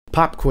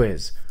Pop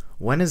quiz.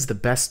 When is the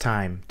best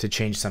time to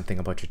change something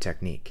about your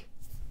technique?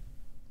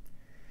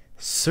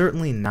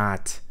 Certainly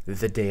not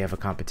the day of a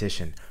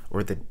competition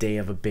or the day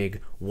of a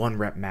big 1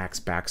 rep max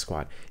back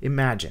squat.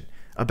 Imagine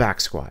a back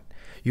squat.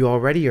 You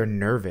already are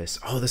nervous.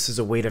 Oh, this is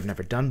a weight I've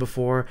never done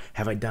before.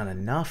 Have I done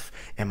enough?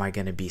 Am I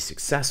going to be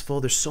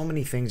successful? There's so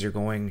many things are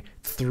going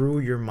through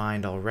your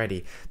mind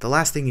already. The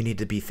last thing you need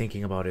to be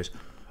thinking about is,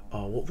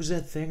 oh, what was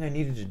that thing I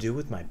needed to do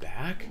with my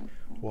back?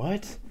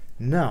 What?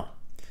 No.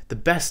 The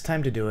best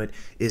time to do it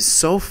is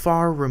so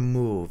far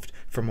removed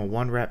from a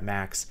 1 rep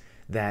max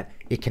that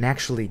it can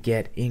actually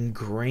get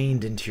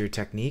ingrained into your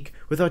technique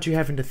without you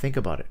having to think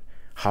about it.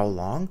 How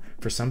long?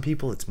 For some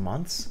people it's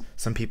months,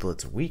 some people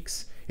it's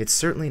weeks. It's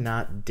certainly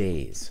not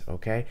days,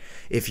 okay?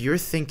 If you're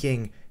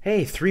thinking,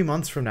 hey, 3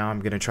 months from now I'm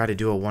going to try to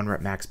do a 1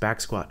 rep max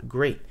back squat,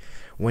 great.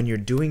 When you're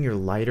doing your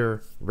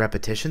lighter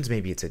repetitions,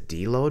 maybe it's a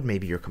deload,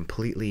 maybe you're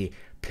completely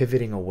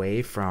pivoting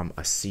away from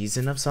a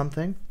season of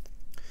something,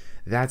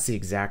 that's the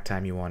exact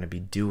time you want to be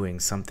doing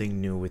something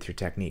new with your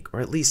technique,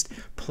 or at least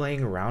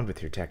playing around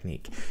with your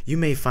technique. You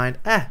may find,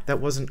 that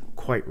wasn't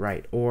quite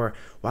right, or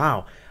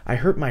wow, I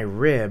hurt my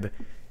rib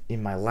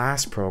in my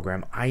last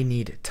program. I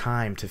need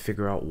time to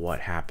figure out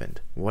what happened.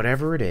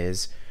 Whatever it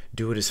is,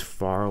 do it as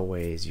far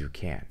away as you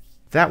can.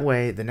 That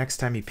way, the next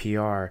time you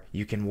PR,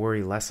 you can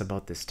worry less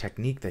about this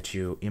technique that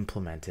you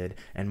implemented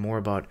and more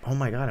about, oh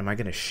my God, am I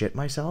going to shit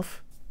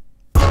myself?